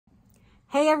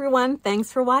Hey everyone, thanks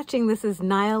for watching. This is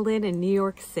Nyle Lynn in New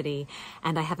York City,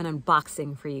 and I have an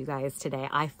unboxing for you guys today.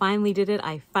 I finally did it.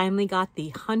 I finally got the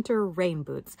Hunter rain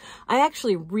boots. I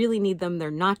actually really need them.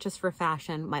 They're not just for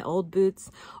fashion. My old boots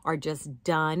are just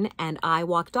done, and I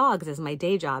walk dogs as my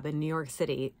day job in New York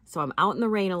City. So I'm out in the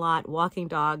rain a lot, walking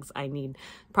dogs. I need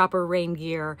proper rain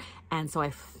gear, and so I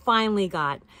finally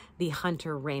got the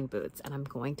Hunter rain boots, and I'm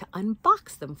going to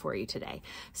unbox them for you today.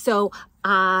 So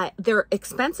they're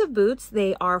expensive boots.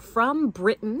 They are from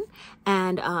Britain,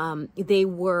 and they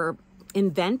were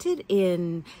invented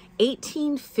in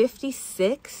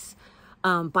 1856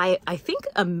 by, I think,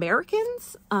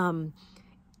 Americans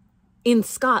in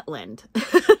Scotland.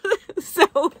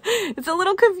 So it's a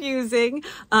little confusing.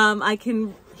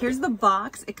 Here's the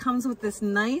box. It comes with this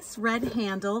nice red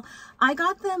handle. I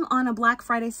got them on a Black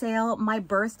Friday sale. My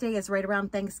birthday is right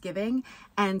around Thanksgiving,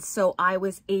 and so I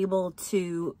was able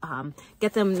to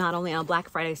get them not only on a Black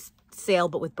Friday sale,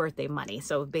 but with birthday money.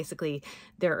 So basically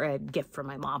they're a gift from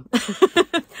my mom.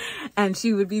 And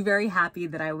she would be very happy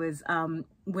that I was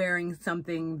wearing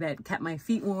something that kept my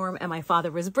feet warm, and my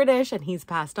father was British and he's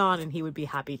passed on, and he would be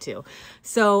happy too.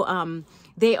 So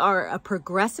they are a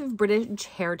progressive British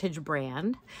heritage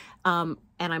brand. And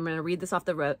I'm going to read this off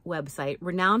the website.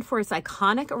 Renowned for its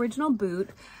iconic original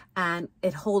boot, and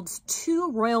it holds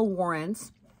 2 royal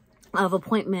warrants of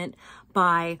appointment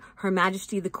by Her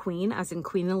Majesty the Queen, as in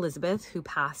Queen Elizabeth, who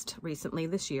passed recently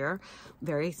this year,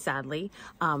 very sadly,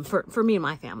 for me and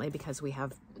my family, because we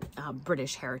have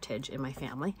British heritage in my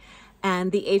family,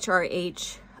 and the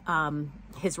HRH,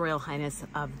 His Royal Highness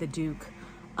of the Duke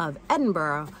of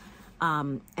Edinburgh.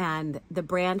 And the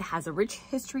brand has a rich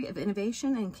history of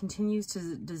innovation and continues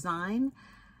to design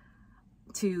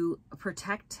to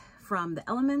protect from the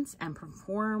elements and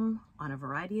perform on a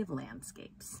variety of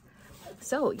landscapes.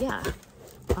 So yeah,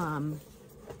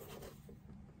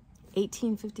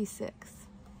 1856.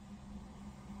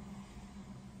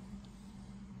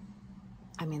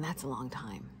 I mean, that's a long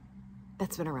time.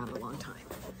 That's been around a long time.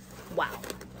 Wow.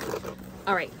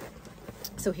 All right,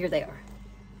 so here they are.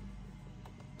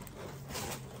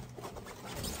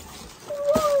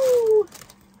 Woo!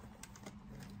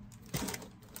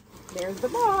 There's the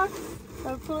box.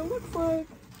 That's what it looks like.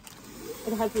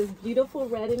 It has this beautiful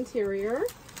red interior,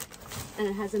 and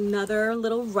it has another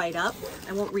little write-up.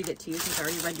 I won't read it to you since I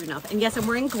already read you enough. And yes, I'm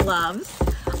wearing gloves.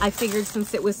 I figured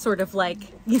since it was sort of like,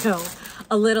 you know,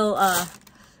 a little,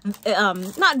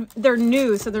 they're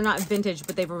new, so they're not vintage,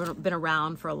 but they've been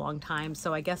around for a long time.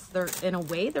 So I guess they're, in a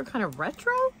way, they're kind of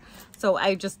retro. So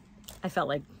I felt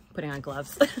like putting on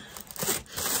gloves.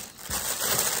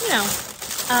 You know,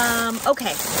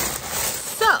 okay.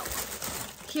 So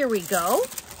here we go.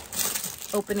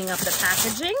 Opening up the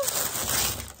packaging.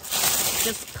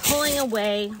 Just pulling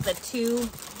away the tissue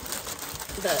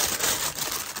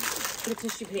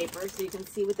paper so you can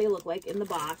see what they look like in the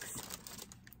box.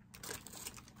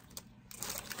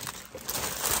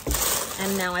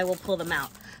 And now I will pull them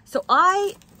out. So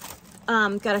I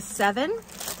got a 7.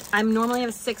 I normally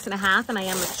have a 6.5, and I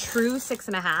am a true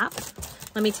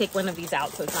 6.5. Let me take one of these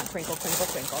out so it's not crinkle, crinkle,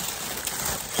 crinkle.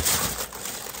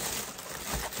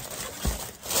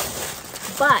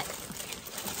 But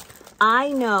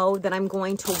I know that I'm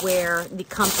going to wear the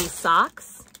comfy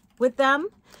socks with them,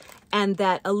 and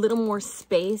that a little more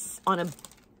space on a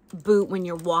boot when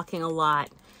you're walking a lot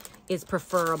is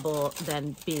preferable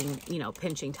than being, you know,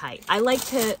 pinching tight. I like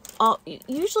to,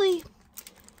 usually,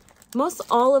 most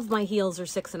all of my heels are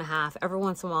 6.5. Every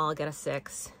once in a while I'll get a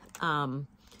 6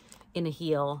 in a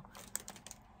heel.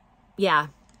 Yeah.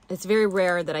 It's very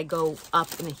rare that I go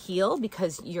up in a heel,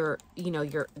 because your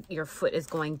foot is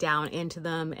going down into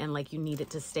them, and like you need it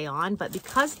to stay on. But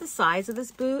because the size of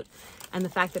this boot and the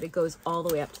fact that it goes all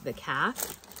the way up to the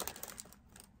calf,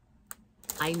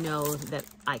 I know that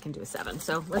I can do a 7.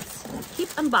 So let's keep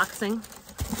unboxing.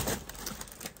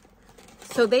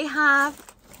 So they have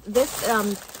this,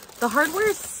 the hardware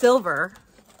is silver,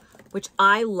 which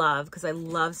I love because I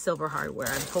love silver hardware.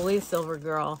 I'm totally a silver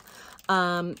girl.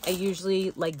 I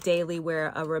usually like daily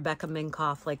wear a Rebecca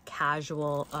Minkoff like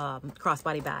casual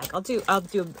crossbody bag. I'll do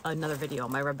another video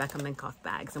on my Rebecca Minkoff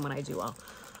bags, and when I do,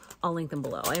 I'll link them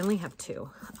below. I only have 2,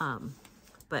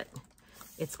 but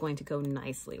it's going to go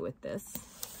nicely with this.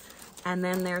 And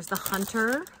then there's the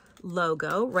Hunter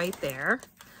logo right there,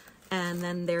 and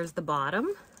then there's the bottom,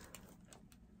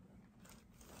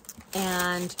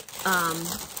 and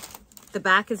the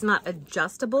back is not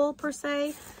adjustable per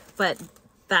se, but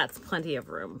that's plenty of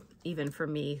room, even for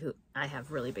me, who I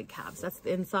have really big calves. That's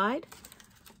the inside.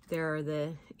 There are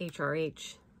the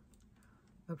HRH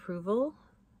approval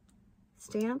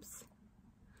stamps,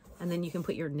 and then you can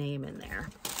put your name in there,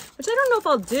 which I don't know if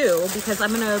I'll do because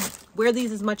I'm going to wear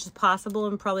these as much as possible,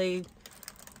 and probably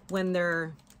when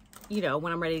they're, you know,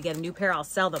 when I'm ready to get a new pair, I'll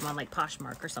sell them on like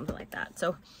Poshmark or something like that.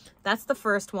 So that's the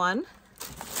first one.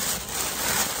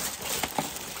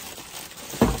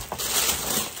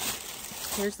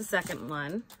 Here's the second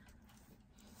one.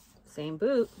 Same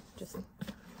boot, just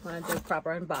want to do a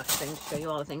proper unboxing to show you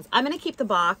all the things. I'm going to keep the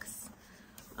box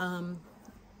for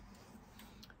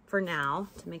now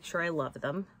to make sure I love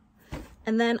them.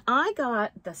 And then I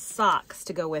got the socks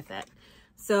to go with it.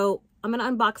 So I'm going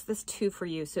to unbox this too for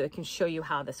you so it can show you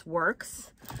how this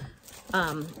works.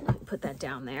 Put that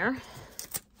down there.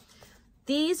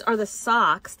 These are the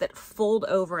socks that fold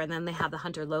over and then they have the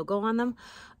Hunter logo on them.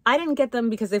 I didn't get them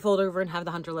because they fold over and have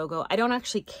the Hunter logo. I don't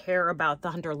actually care about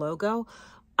the Hunter logo.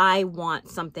 I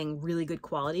want something really good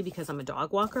quality because I'm a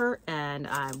dog walker and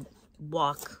I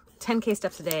walk 10K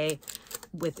steps a day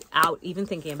without even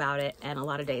thinking about it, and a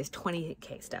lot of days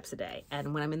 20K steps a day.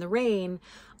 And when I'm in the rain,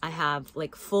 I have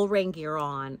like full rain gear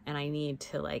on, and I need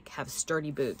to like have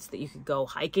sturdy boots that you could go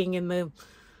hiking in the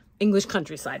English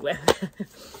countryside with.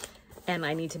 And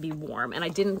I need to be warm, and I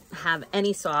didn't have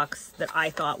any socks that I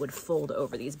thought would fold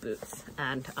over these boots.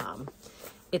 And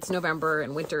it's November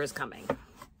and winter is coming.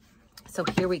 So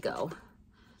here we go.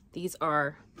 These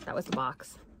are, that was the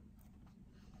box.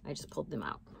 I just pulled them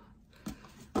out.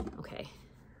 Okay,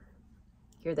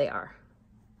 here they are.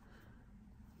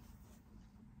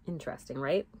 Interesting,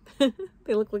 right?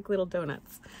 They look like little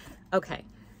donuts. Okay,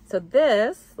 so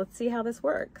this, let's see how this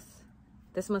works.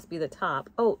 This must be the top.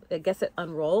 Oh, I guess it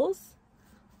unrolls.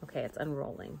 Okay, it's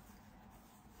unrolling.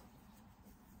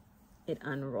 It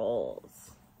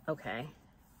unrolls. Okay.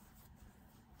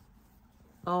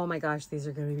 Oh my gosh, these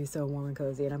are going to be so warm and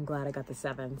cozy, and I'm glad I got the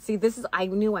 7. See, this is, I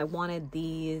knew I wanted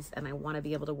these, and I want to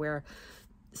be able to wear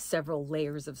several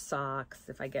layers of socks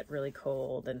if I get really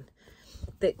cold. And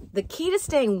the key to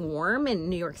staying warm in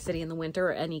New York City in the winter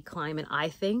or any climate, I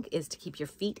think, is to keep your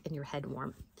feet and your head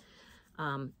warm.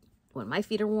 When my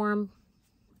feet are warm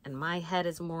and my head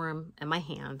is warm and my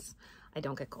hands, I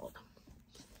don't get cold.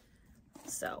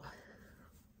 So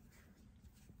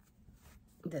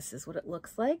this is what it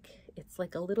looks like. It's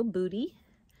like a little booty.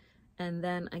 And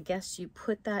then I guess you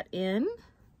put that in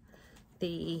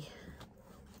the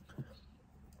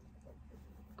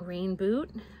rain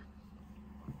boot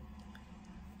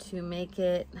to make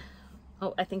it,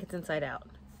 oh, I think it's inside out.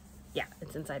 Yeah,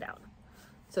 it's inside out.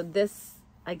 So this,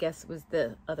 I guess, was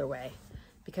the other way,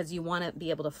 because you want to be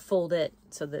able to fold it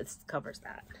so this covers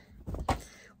that.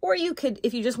 Or you could,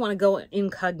 if you just want to go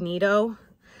incognito,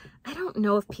 I don't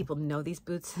know if people know these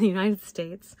boots in the United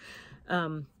States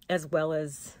as well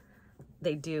as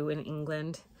they do in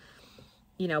England,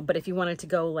 you know, but if you wanted to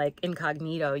go like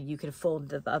incognito, you could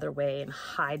fold it the other way and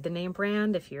hide the name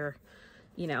brand if you're,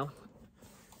 you know,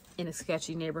 in a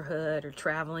sketchy neighborhood or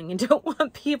traveling and don't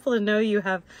want people to know you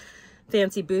have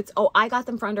fancy boots. Oh, I got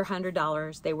them for under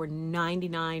 $100. They were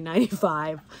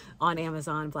 $99.95 on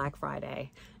Amazon Black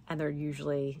Friday, and they're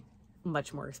usually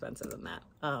much more expensive than that.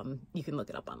 You can look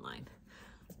it up online.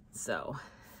 So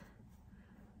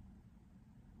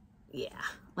yeah,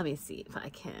 let me see if I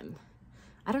can.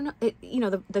 I don't know. It, you know,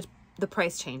 the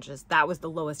price changes. That was the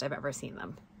lowest I've ever seen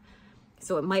them.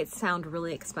 So it might sound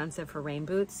really expensive for rain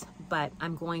boots, but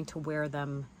I'm going to wear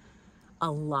them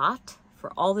a lot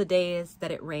for all the days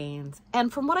that it rains.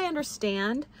 And from what I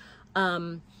understand,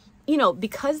 you know,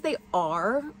 because they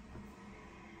are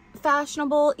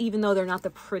fashionable, even though they're not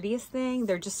the prettiest thing,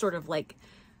 they're just sort of like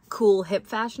cool, hip,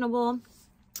 fashionable.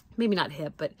 Maybe not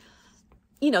hip, but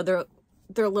you know, they're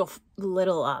a little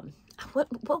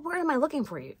what word am I looking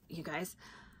for, you guys?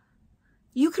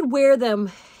 You could wear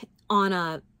them on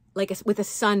a with a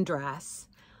sundress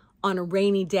on a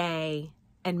rainy day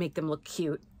and make them look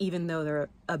cute, even though they're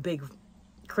a big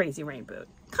crazy rain boot.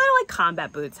 Kind of like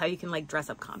combat boots, how you can like dress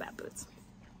up combat boots.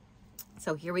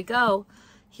 So here we go.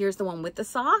 Here's the one with the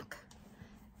sock,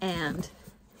 and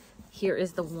here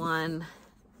is the one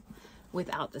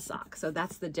without the sock. So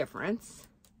that's the difference.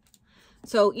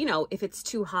 So, you know, if it's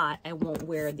too hot, I won't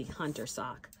wear the Hunter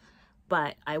sock,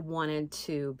 but I wanted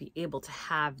to be able to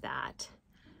have that.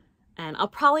 And I'll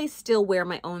probably still wear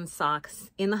my own socks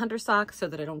in the Hunter sock so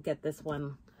that I don't get this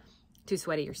one too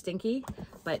sweaty or stinky,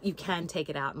 but you can take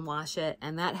it out and wash it.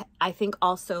 And that, I think,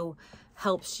 also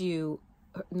helps you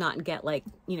not get like,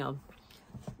 you know,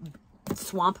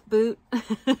 swamp boot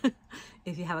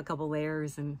if you have a couple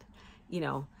layers, and, you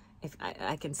know, if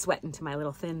I can sweat into my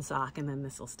little thin sock, and then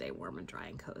this will stay warm and dry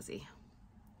and cozy.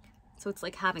 So it's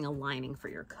like having a lining for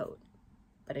your coat,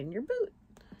 but in your boot,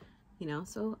 you know,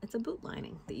 so it's a boot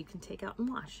lining that you can take out and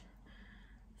wash.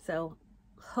 So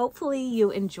hopefully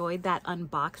you enjoyed that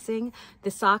unboxing.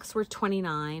 The socks were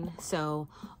 $29, so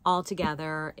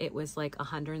altogether it was like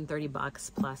 130 bucks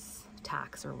plus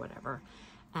tax or whatever.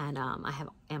 And I have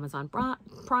Amazon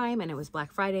Prime, and it was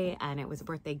Black Friday, and it was a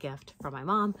birthday gift from my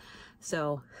mom.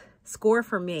 So score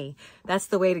for me. That's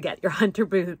the way to get your hunter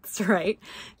boots, right?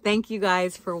 Thank you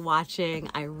guys for watching.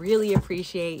 I really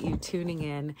appreciate you tuning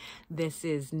in. This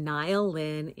is Nyle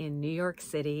Lynn in New York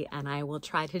City, and I will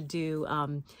try to do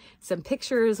some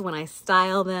pictures when I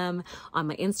style them. On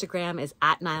my Instagram is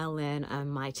 @NyleLynn,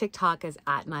 and my TikTok is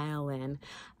 @NyleLynn.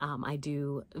 I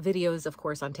do videos, of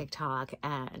course, on TikTok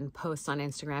and posts on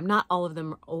Instagram. Not all of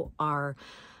them are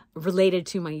related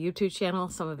to my YouTube channel.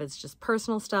 Some of it's just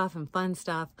personal stuff and fun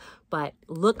stuff, but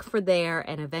look for there.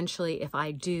 And eventually, if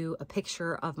I do a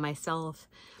picture of myself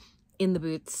in the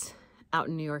boots out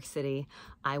in New York City,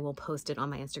 I will post it on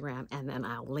my Instagram, and then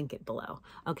I'll link it below.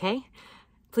 Okay?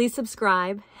 Please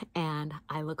subscribe, and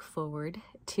I look forward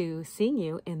to seeing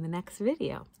you in the next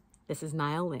video. This is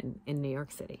Nyle Lynn in New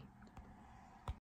York City.